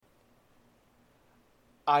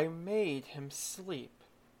I made him sleep,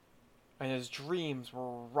 and his dreams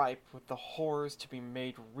were ripe with the horrors to be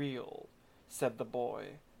made real, said the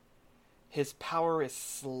boy. His power is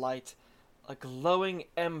slight, a glowing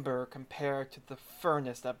ember compared to the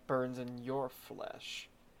furnace that burns in your flesh.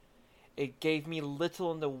 It gave me little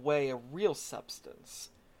in the way of real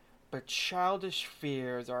substance, but childish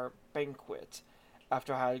fears are a banquet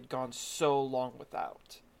after I had gone so long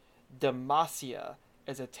without. Demacia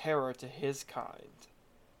is a terror to his kind,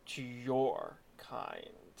 to your kind.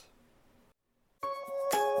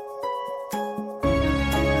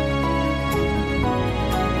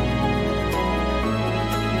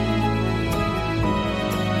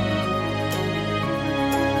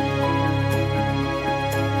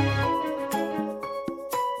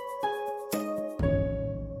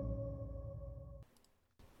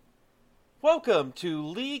 Welcome to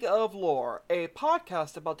League of Lore, a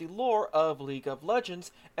podcast about the lore of League of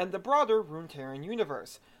Legends and the broader Runeterran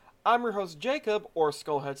universe. I'm your host Jacob, or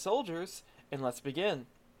Skullhead Soldiers, and let's begin.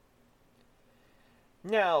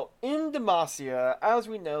 Now, in Demacia, as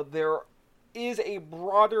we know, there is a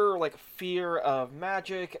broader fear of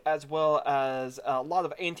magic, as well as a lot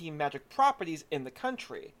of anti-magic properties in the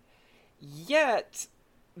country. Yet,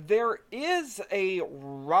 there is a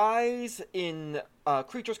rise in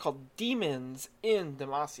creatures called demons in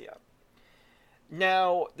Demacia.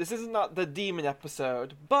 Now, this is not the demon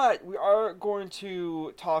episode, but we are going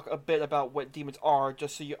to talk a bit about what demons are,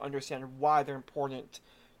 just so you understand why they're important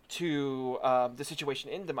to the situation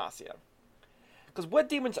in Demacia. Because what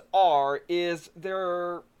demons are is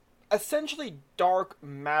they're essentially dark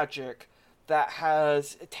magic that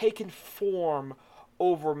has taken form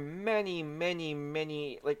over many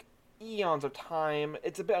eons of time.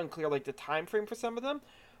 It's a bit unclear the time frame for some of them,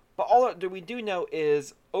 but all that we do know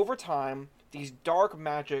is over time these dark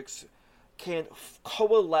magics can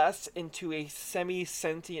coalesce into a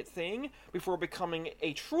semi-sentient thing before becoming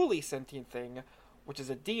a truly sentient thing, which is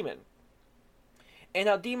a demon. And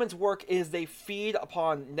how demons work is they feed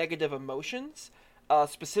upon negative emotions,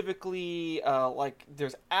 specifically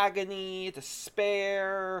there's agony,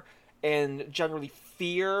 despair, and generally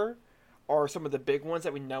fear are some of the big ones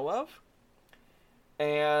that we know of.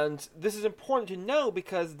 And this is important to know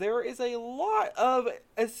because there is a lot of,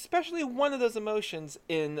 especially one of those emotions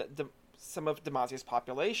in some of Demacia's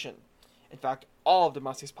population. In fact, all of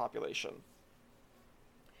Demacia's population.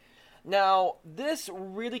 Now, this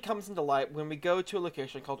really comes into light when we go to a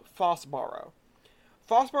location called Fossbarrow.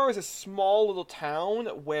 Fossbarrow is a small little town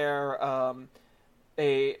where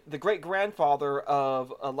the great-grandfather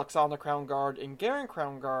of Luxana Crownguard and Garen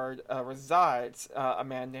Crownguard resides, a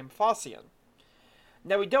man named Fossian.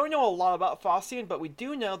 Now, we don't know a lot about Fossian, but we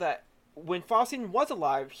do know that when Fossian was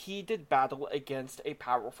alive, he did battle against a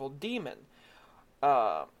powerful demon.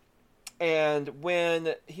 And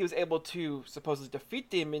when he was able to supposedly defeat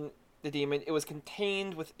the demon, it was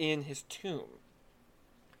contained within his tomb.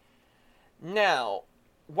 Now,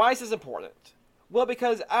 why is this important? Well,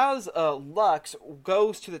 because as Lux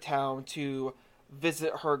goes to the town to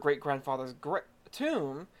visit her great-grandfather's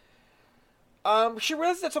tomb, she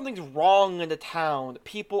realizes that something's wrong in the town.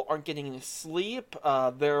 People aren't getting any sleep.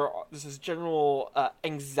 There's this general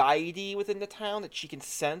anxiety within the town that she can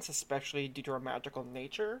sense, especially due to her magical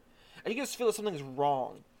nature. And you can just feel that something's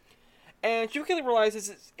wrong. And she quickly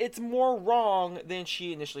realizes it's more wrong than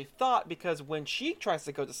she initially thought, because when she tries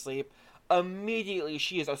to go to sleep, immediately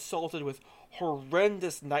she is assaulted with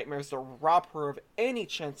horrendous nightmares that rob her of any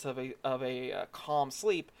chance of a calm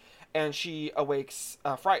sleep, and she awakes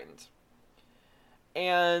frightened.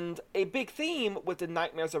 And a big theme with the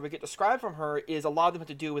nightmares that we get described from her is a lot of them have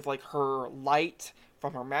to do with her light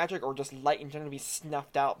from her magic, or just light in general be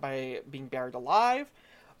snuffed out by being buried alive,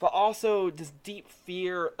 but also this deep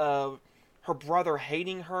fear of her brother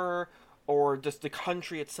hating her, or just the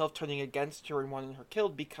country itself turning against her and wanting her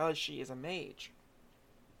killed because she is a mage.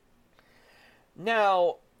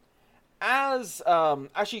 Now, as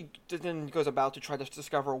she then goes about to try to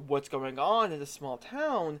discover what's going on in this small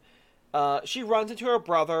town, she runs into her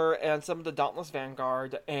brother and some of the Dauntless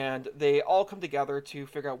Vanguard, and they all come together to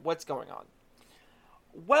figure out what's going on.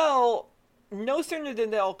 Well, no sooner than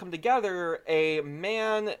they all come together, a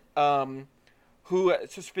man who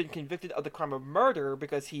has just been convicted of the crime of murder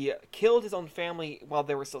because he killed his own family while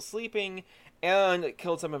they were still sleeping and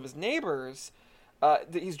killed some of his neighbors.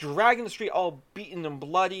 He's dragged in the street all beaten and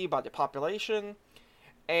bloody by the population,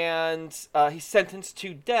 and he's sentenced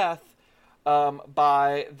to death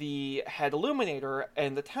by the head illuminator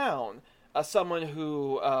in the town, someone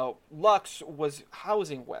who Lux was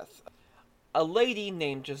housing with, a lady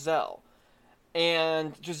named Giselle.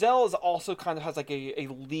 And Giselle is also kind of has like a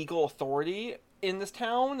legal authority in this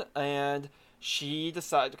town, and she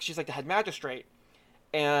decides she's like the head magistrate,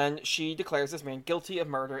 and she declares this man guilty of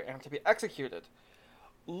murder and to be executed.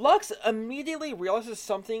 Lux immediately realizes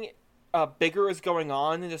something bigger is going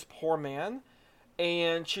on in this poor man,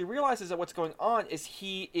 and she realizes that what's going on is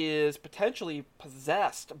he is potentially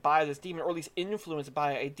possessed by this demon, or at least influenced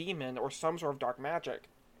by a demon or some sort of dark magic.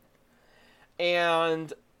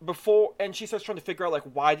 And she starts trying to figure out like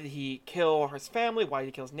why did he kill his family, why did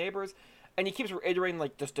he kill his neighbors, and he keeps reiterating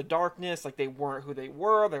like just the darkness, like they weren't who they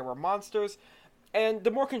were monsters, and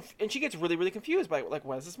and she gets really really confused by like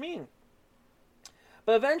what does this mean.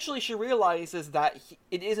 But eventually she realizes that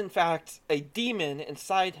it is in fact a demon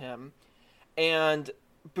inside him, and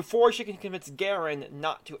before she can convince Garen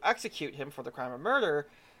not to execute him for the crime of murder,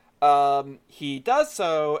 he does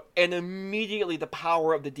so, and immediately the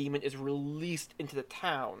power of the demon is released into the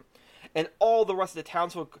town. And all the rest of the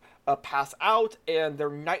townsfolk pass out, and their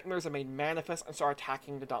nightmares are made manifest and start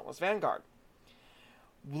attacking the Dauntless Vanguard.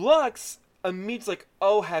 Lux immediately like,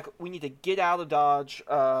 oh heck, we need to get out of Dodge,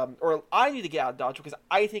 or I need to get out of Dodge because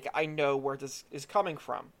I think I know where this is coming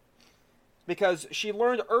from. Because she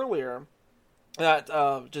learned earlier that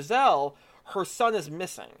Giselle, her son is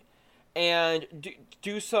missing. And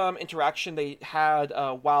do some interaction they had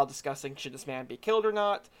while discussing should this man be killed or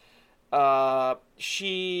not.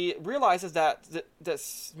 She realizes that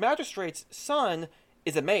this magistrate's son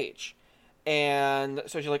is a mage. And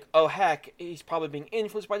so she's like, oh heck, he's probably being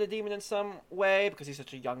influenced by the demon in some way because he's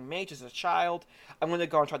such a young mage as a child. I'm going to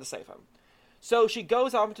go and try to save him. So she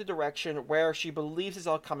goes off into the direction where she believes is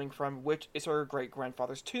all coming from, which is her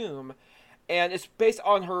great-grandfather's tomb. And it's based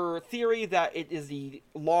on her theory that it is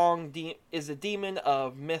is a demon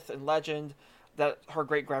of myth and legend that her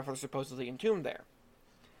great-grandfather supposedly entombed there.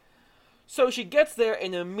 So she gets there,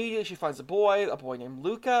 and immediately she finds a boy named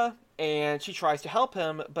Luca, and she tries to help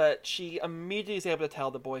him, but she immediately is able to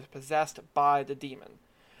tell the boy is possessed by the demon.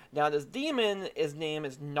 Now, this demon, his name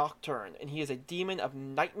is Nocturne, and he is a demon of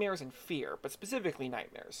nightmares and fear, but specifically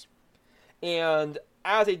nightmares. And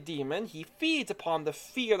as a demon, he feeds upon the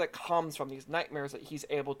fear that comes from these nightmares that he's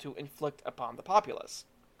able to inflict upon the populace.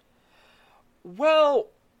 Well,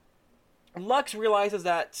 Lux realizes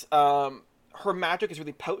that her magic is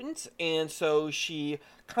really potent, and so she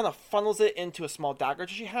kind of funnels it into a small dagger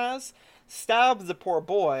she has, stabs the poor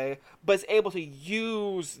boy, but is able to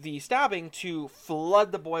use the stabbing to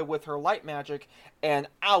flood the boy with her light magic and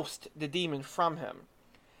oust the demon from him.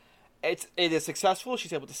 It is successful.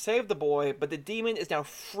 She's able to save the boy, but the demon is now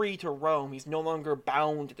free to roam. He's no longer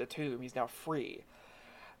bound to the tomb. He's now free.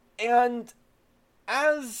 And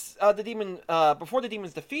as the demon, before the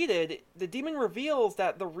demon's defeated, the demon reveals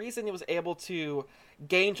that the reason he was able to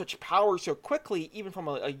gain such power so quickly, even from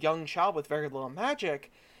a young child with very little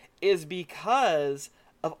magic, is because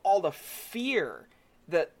of all the fear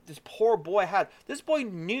that this poor boy had. This boy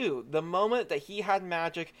knew the moment that he had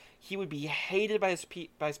magic, he would be hated by his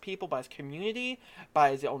people, by his community,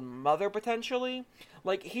 by his own mother potentially.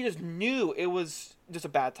 Like, he just knew it was just a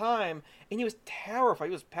bad time, and he was terrified,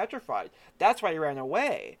 he was petrified. That's why he ran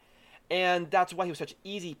away. And that's why he was such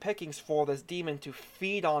easy pickings for this demon to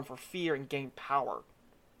feed on for fear and gain power.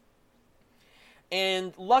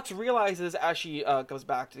 And Lux realizes as she goes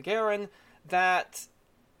back to Garen that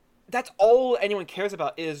that's all anyone cares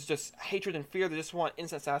about is just hatred and fear. They just want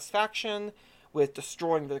instant satisfaction with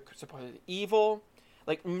destroying the supposed evil.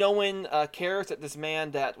 Like, no one cares that this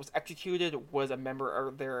man that was executed was a member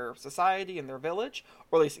of their society and their village,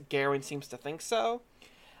 or at least Garen seems to think so.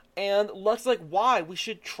 And Lux is like, why? We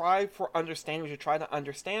should try for understanding. We should try to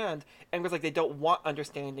understand. And it's like, they don't want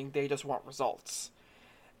understanding. They just want results.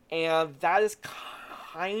 And that is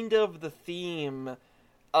kind of the theme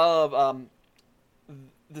of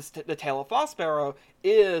the Tale of Prospero,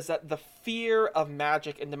 is that the fear of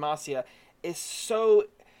magic in Demacia is so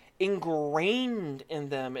ingrained in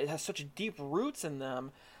them, it has such deep roots in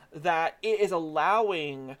them, that it is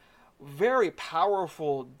allowing very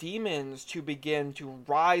powerful demons to begin to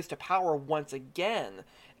rise to power once again.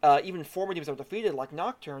 Even former demons that were defeated, like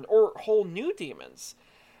Nocturne, or whole new demons.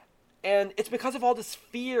 And it's because of all this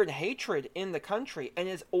fear and hatred in the country, and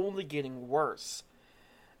it's only getting worse.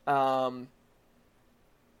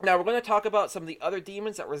 Now, we're going to talk about some of the other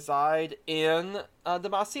demons that reside in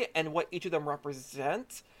Demacia and what each of them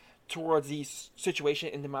represent towards the situation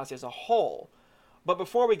in Demacia as a whole. But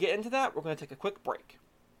before we get into that, we're going to take a quick break.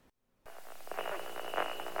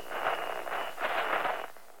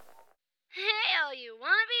 Hey, all you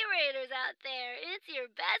wannabe raiders out there, it's your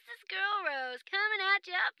bestest girl Rose coming at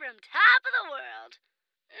you from top of the world.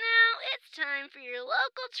 Now, It's time for your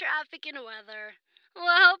local traffic and weather.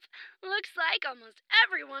 Well, looks like almost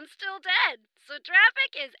everyone's still dead, so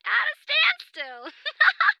traffic is at a standstill.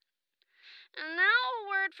 And now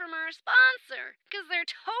a word from our sponsor, because they're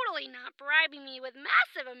totally not bribing me with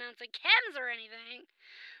massive amounts of chems or anything.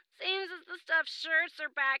 Seems as the stuffed shirts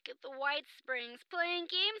are back at the White Springs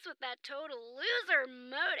playing games with that total loser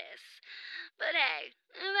Modus. But hey,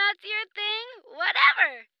 if that's your thing,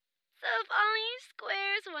 whatever. So if all you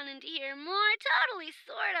squares wanted to hear more totally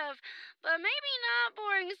sort of, but maybe not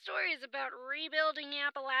boring stories about rebuilding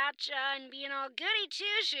Appalachia and being all goody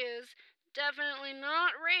two-shoes, definitely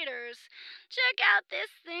not Raiders, check out this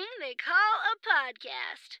thing they call a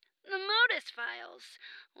podcast. The Modus Files.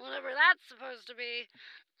 Whatever that's supposed to be.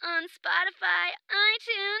 On Spotify,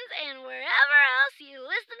 iTunes, and wherever else you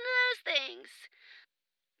listen to those things.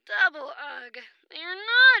 Double ugh. They are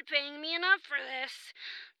not paying me enough for this.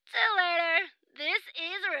 Till later, this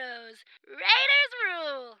is Rose. Raiders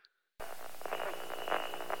rule!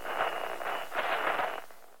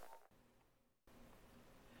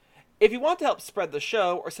 If you want to help spread the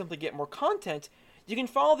show or simply get more content, you can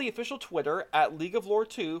follow the official Twitter at League of Lore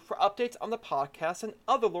 2 for updates on the podcast and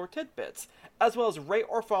other lore tidbits, as well as rate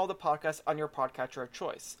or follow the podcast on your podcatcher of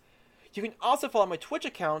choice. You can also follow my Twitch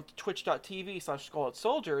account,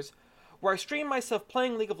 twitch.tv/ScarletSoldiers, where I stream myself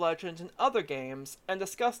playing League of Legends and other games, and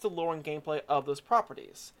discuss the lore and gameplay of those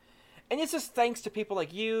properties. And it's just thanks to people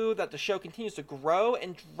like you that the show continues to grow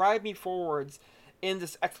and drive me forwards in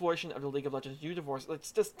this exploration of the League of Legends universe.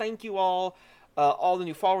 Let's just thank you all the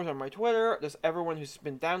new followers on my Twitter, just everyone who's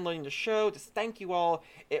been downloading the show, just thank you all.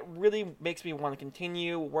 It really makes me want to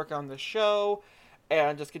continue working on the show,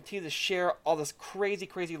 and just continue to share all this crazy,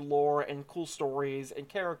 crazy lore and cool stories and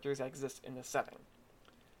characters that exist in this setting.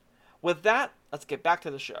 With that, let's get back to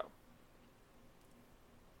the show.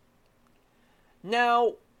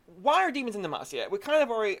 Now, why are demons in Demacia? We kind of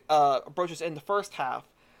already broached this in the first half,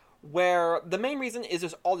 where the main reason is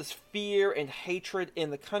there's all this fear and hatred in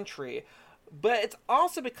the country, but it's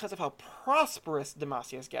also because of how prosperous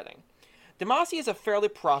Demacia is getting. Demacia is a fairly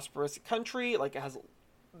prosperous country, like it has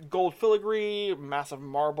gold filigree, massive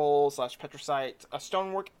marble / petricite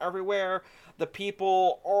stonework everywhere. The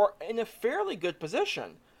people are in a fairly good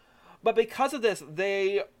position. But because of this,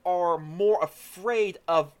 they are more afraid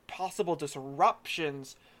of possible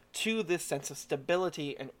disruptions to this sense of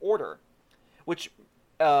stability and order, which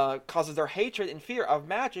causes their hatred and fear of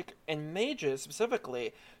magic and mages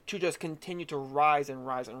specifically to just continue to rise and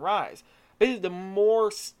rise and rise. Basically, the more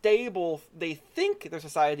stable they think their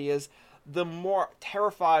society is, the more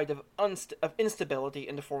terrified of instability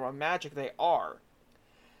in the form of magic they are.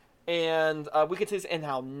 And we can see this in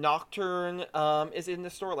how Nocturne is in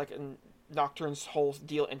the story, like in Nocturne's whole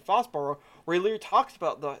deal in Phosphoro, where he literally talks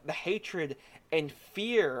about the hatred and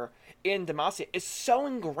fear in Demacia is so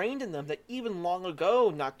ingrained in them that even long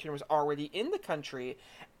ago Nocturne was already in the country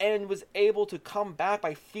and was able to come back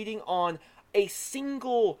by feeding on a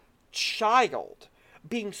single child,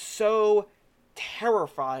 being so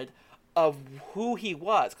terrified of who he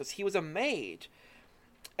was, because he was a mage,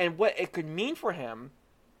 and what it could mean for him.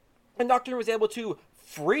 And Nocturne was able to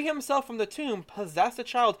free himself from the tomb, possess a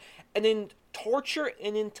child, and then torture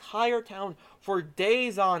an entire town for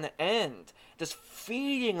days on end, just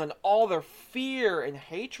feeding on all their fear and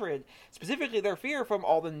hatred, specifically their fear from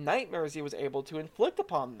all the nightmares he was able to inflict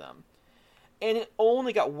upon them. And it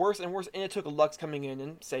only got worse and worse, and it took Lux coming in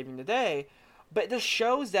and saving the day. But it just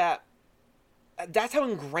shows that that's how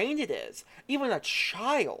ingrained it is. Even a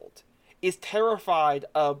child is terrified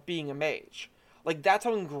of being a mage. Like, that's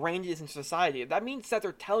how ingrained it is in society. That means that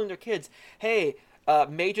they're telling their kids, hey,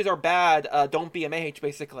 mages are bad, don't be a mage,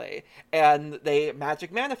 basically. And they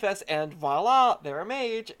magic manifest, and voila, they're a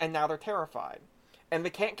mage, and now they're terrified. And they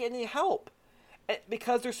can't get any help,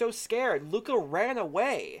 because they're so scared. Luca ran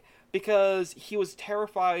away, because he was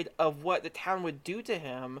terrified of what the town would do to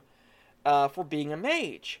him for being a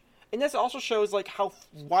mage. And this also shows, like, how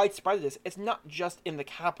widespread it is. It's not just in the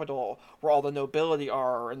capital where all the nobility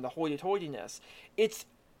are and the hoity-toityness. It's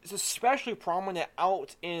especially prominent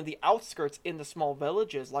out in the outskirts in the small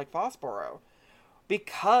villages like Phosphoro,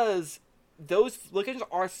 because those locations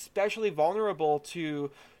are especially vulnerable to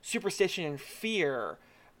superstition and fear,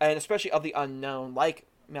 and especially of the unknown, like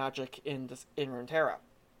magic in Runeterra.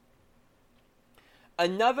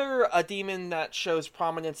 Another demon that shows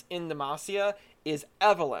prominence in Demacia is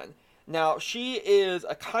Evelyn. Now, she is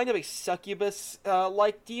a kind of a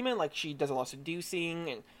succubus-like demon, like she does a lot of seducing,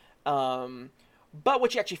 and but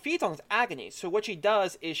what she actually feeds on is agony. So what she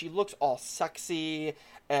does is she looks all sexy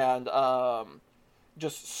and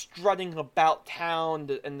just strutting about town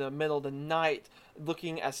in the middle of the night,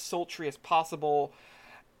 looking as sultry as possible.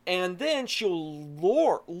 And then she'll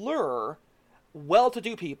lure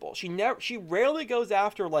well-to-do people. She rarely goes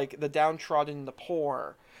after like the downtrodden and the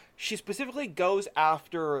poor. She specifically goes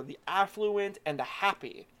after the affluent and the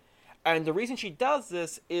happy. And the reason she does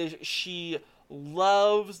this is she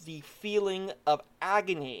loves the feeling of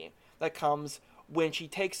agony that comes when she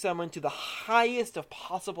takes someone to the highest of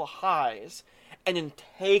possible highs and then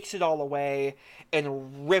takes it all away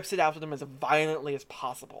and rips it out of them as violently as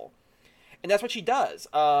possible. And that's what she does.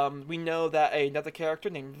 We know that another character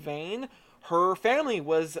named Vane, her family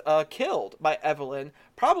was killed by Evelyn,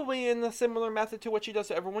 probably in a similar method to what she does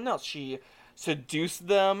to everyone else. She seduced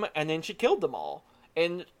them and then she killed them all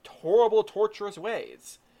in horrible, torturous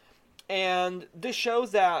ways. And this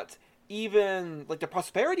shows that even like the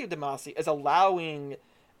prosperity of Demacia is allowing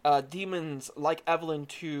demons like Evelyn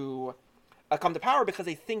to come to power because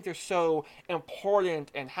they think they're so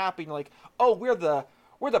important and happy. And like, oh, we're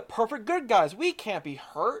the perfect good guys. We can't be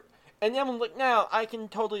hurt. And then I'm like, no, I can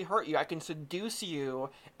totally hurt you. I can seduce you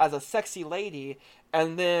as a sexy lady,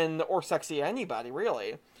 and then, or sexy anybody,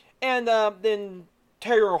 really. And then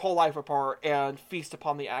tear your whole life apart and feast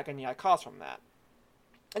upon the agony I cause from that.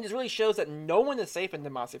 And this really shows that no one is safe in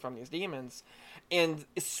Demacia from these demons. And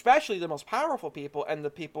especially the most powerful people and the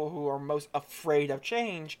people who are most afraid of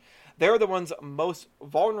change, they're the ones most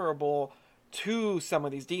vulnerable to some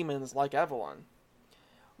of these demons like Evelyn.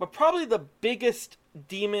 But probably the biggest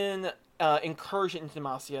demon incursion into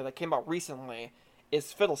Demacia that came out recently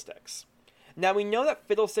is Fiddlesticks. Now, we know that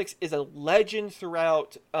Fiddlesticks is a legend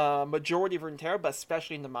throughout majority of Runeterra, but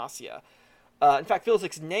especially in Demacia. In fact,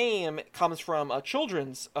 Fiddlesticks' name comes from a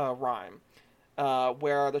children's rhyme,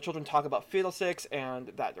 where the children talk about Fiddlesticks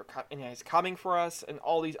and that he's coming for us and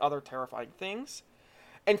all these other terrifying things.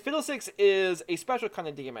 And Fiddlesticks is a special kind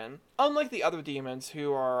of demon, unlike the other demons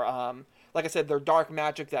who are, like I said, they're dark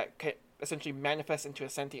magic that can essentially manifest into a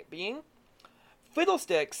sentient being.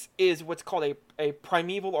 Fiddlesticks is what's called a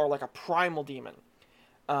primeval or like a primal demon.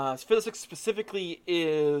 Fiddlesticks specifically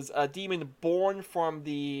is a demon born from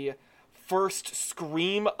the first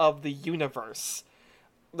scream of the universe.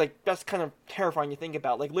 Like, that's kind of terrifying to think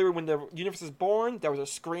about. Like, literally, when the universe was born, there was a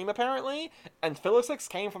scream, apparently, and Fiddlesticks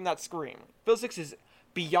came from that scream. Fiddlesticks is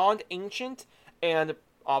beyond ancient, and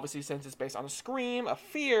obviously, since it's based on a scream, a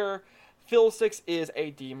fear, Fiddlesticks is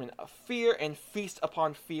a demon of fear and feasts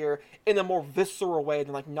upon fear in a more visceral way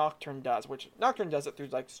than, like, Nocturne does, which Nocturne does it through,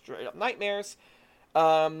 like, straight-up nightmares.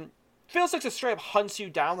 Fiddlesticks just straight-up hunts you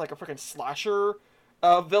down like a freaking slasher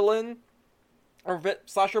villain, or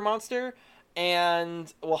slasher monster,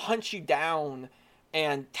 and will hunt you down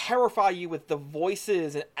and terrify you with the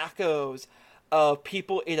voices and echoes of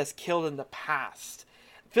people it has killed in the past.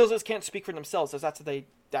 Fiddlesticks can't speak for themselves, so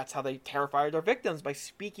that's how they terrify their victims, by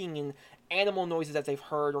speaking in animal noises that they've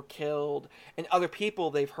heard or killed, and other people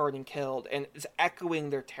they've heard and killed, and is echoing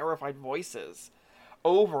their terrified voices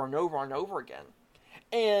over and over and over again.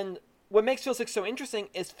 And what makes Fiddlesticks so interesting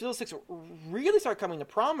is Fiddlesticks really start coming to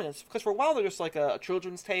prominence, because for a while they're just like a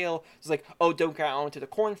children's tale. It's like, oh, don't go out into the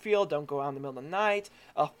cornfield, don't go out in the middle of the night,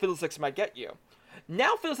 Fiddlesticks might get you.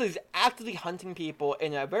 Now Fiddlesticks is actively hunting people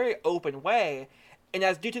in a very open way, and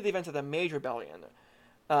that's due to the events of the Mage Rebellion.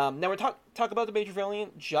 Now we're talk about the Mage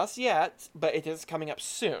Rebellion just yet, but it is coming up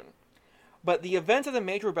soon. But the events of the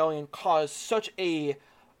Mage Rebellion caused such a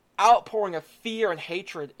outpouring of fear and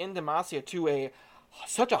hatred in Demacia to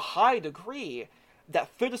such a high degree that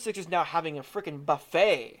Fiddlesticks is now having a freaking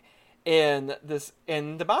buffet in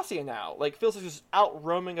Demacia now. Like, Fiddlesticks is out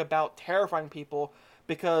roaming about, terrifying people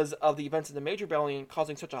because of the events of the Mage Rebellion,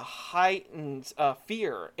 causing such a heightened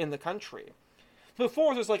fear in the country.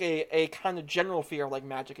 Before, there's like a kind of general fear of like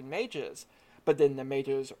magic and mages, but then the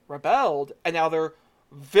mages rebelled, and now they're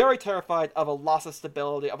very terrified of a loss of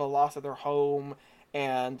stability, of a loss of their home,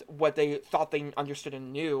 and what they thought they understood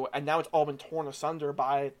and knew, and now it's all been torn asunder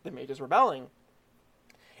by the mages rebelling.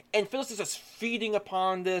 And Fiddlesticks is just feeding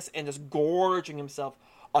upon this and just gorging himself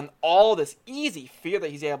on all this easy fear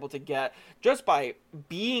that he's able to get just by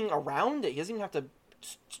being around it. He doesn't even have to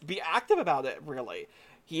be active about it, really.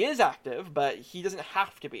 He is active, but he doesn't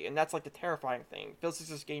have to be, and that's like the terrifying thing.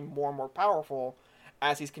 Fiddlesticks is getting more and more powerful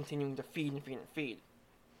as he's continuing to feed and feed and feed.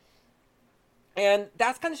 And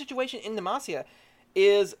that's kind of the situation in Demacia,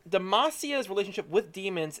 is Demacia's relationship with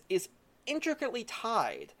demons is intricately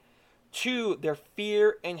tied to their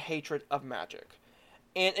fear and hatred of magic.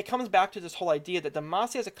 And it comes back to this whole idea that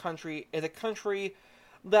Demacia as a country is a country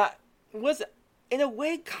that was, in a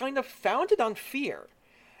way, kind of founded on fear.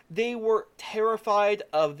 They were terrified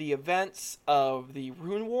of the events of the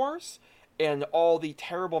Rune Wars and all the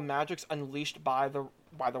terrible magics unleashed by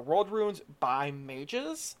the world runes by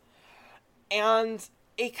mages. And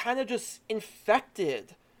it kind of just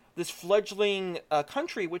infected this fledgling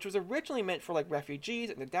country, which was originally meant for like refugees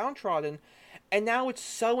and the downtrodden, and now it's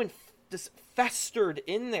so just festered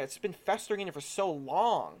in there. It's been festering in there for so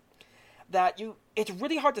long that it's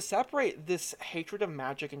really hard to separate this hatred of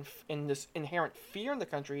magic and this inherent fear in the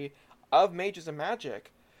country of mages and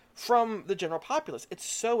magic from the general populace. It's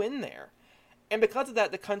so in there. And because of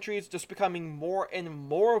that, the country is just becoming more and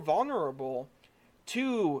more vulnerable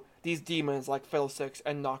to these demons like Fiddlesticks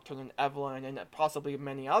and Nocturne and Evelyn and possibly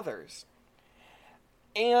many others.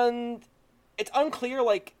 And it's unclear,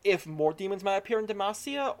 like, if more demons might appear in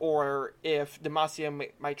Demacia, or if Demacia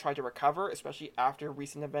might try to recover, especially after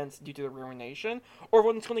recent events due to the Ruination, or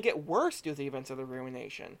when it's going to get worse due to the events of the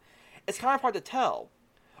Ruination. It's kind of hard to tell.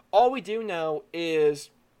 All we do know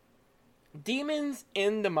is demons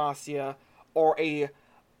in Demacia are a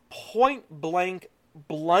point-blank,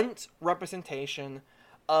 blunt representation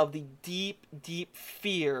of the deep, deep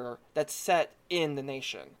fear that's set in the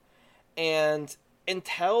nation. And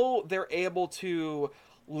until they're able to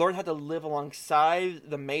learn how to live alongside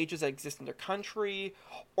the mages that exist in their country,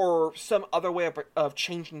 or some other way of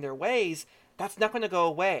changing their ways, that's not going to go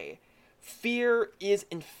away. Fear is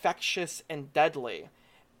infectious and deadly,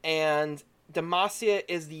 and Demacia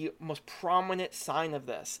is the most prominent sign of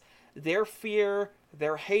this. Their fear,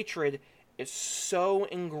 their hatred is so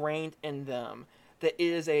ingrained in them that it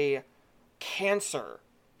is a cancer,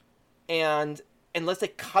 and unless they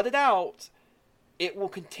cut it out, it will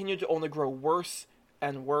continue to only grow worse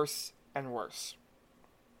and worse and worse.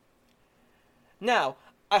 Now,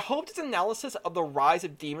 I hope this analysis of the rise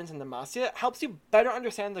of demons in Demacia helps you better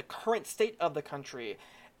understand the current state of the country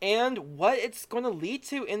and what it's going to lead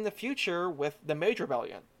to in the future with the Mage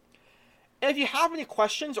Rebellion. And if you have any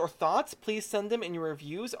questions or thoughts, please send them in your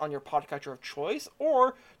reviews on your podcatcher of choice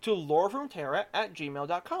or to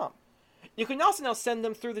loreofruneterra@gmail.com. You can also now send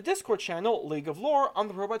them through the Discord channel League of Lore on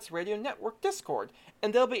the Robots Radio Network Discord,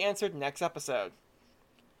 and they'll be answered next episode.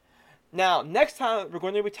 Now, next time we're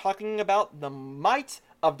going to be talking about the might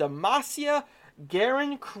of Demacia,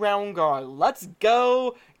 Garen Crownguard. Let's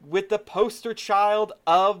go with the poster child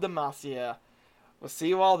of Demacia. We'll see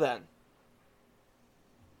you all then.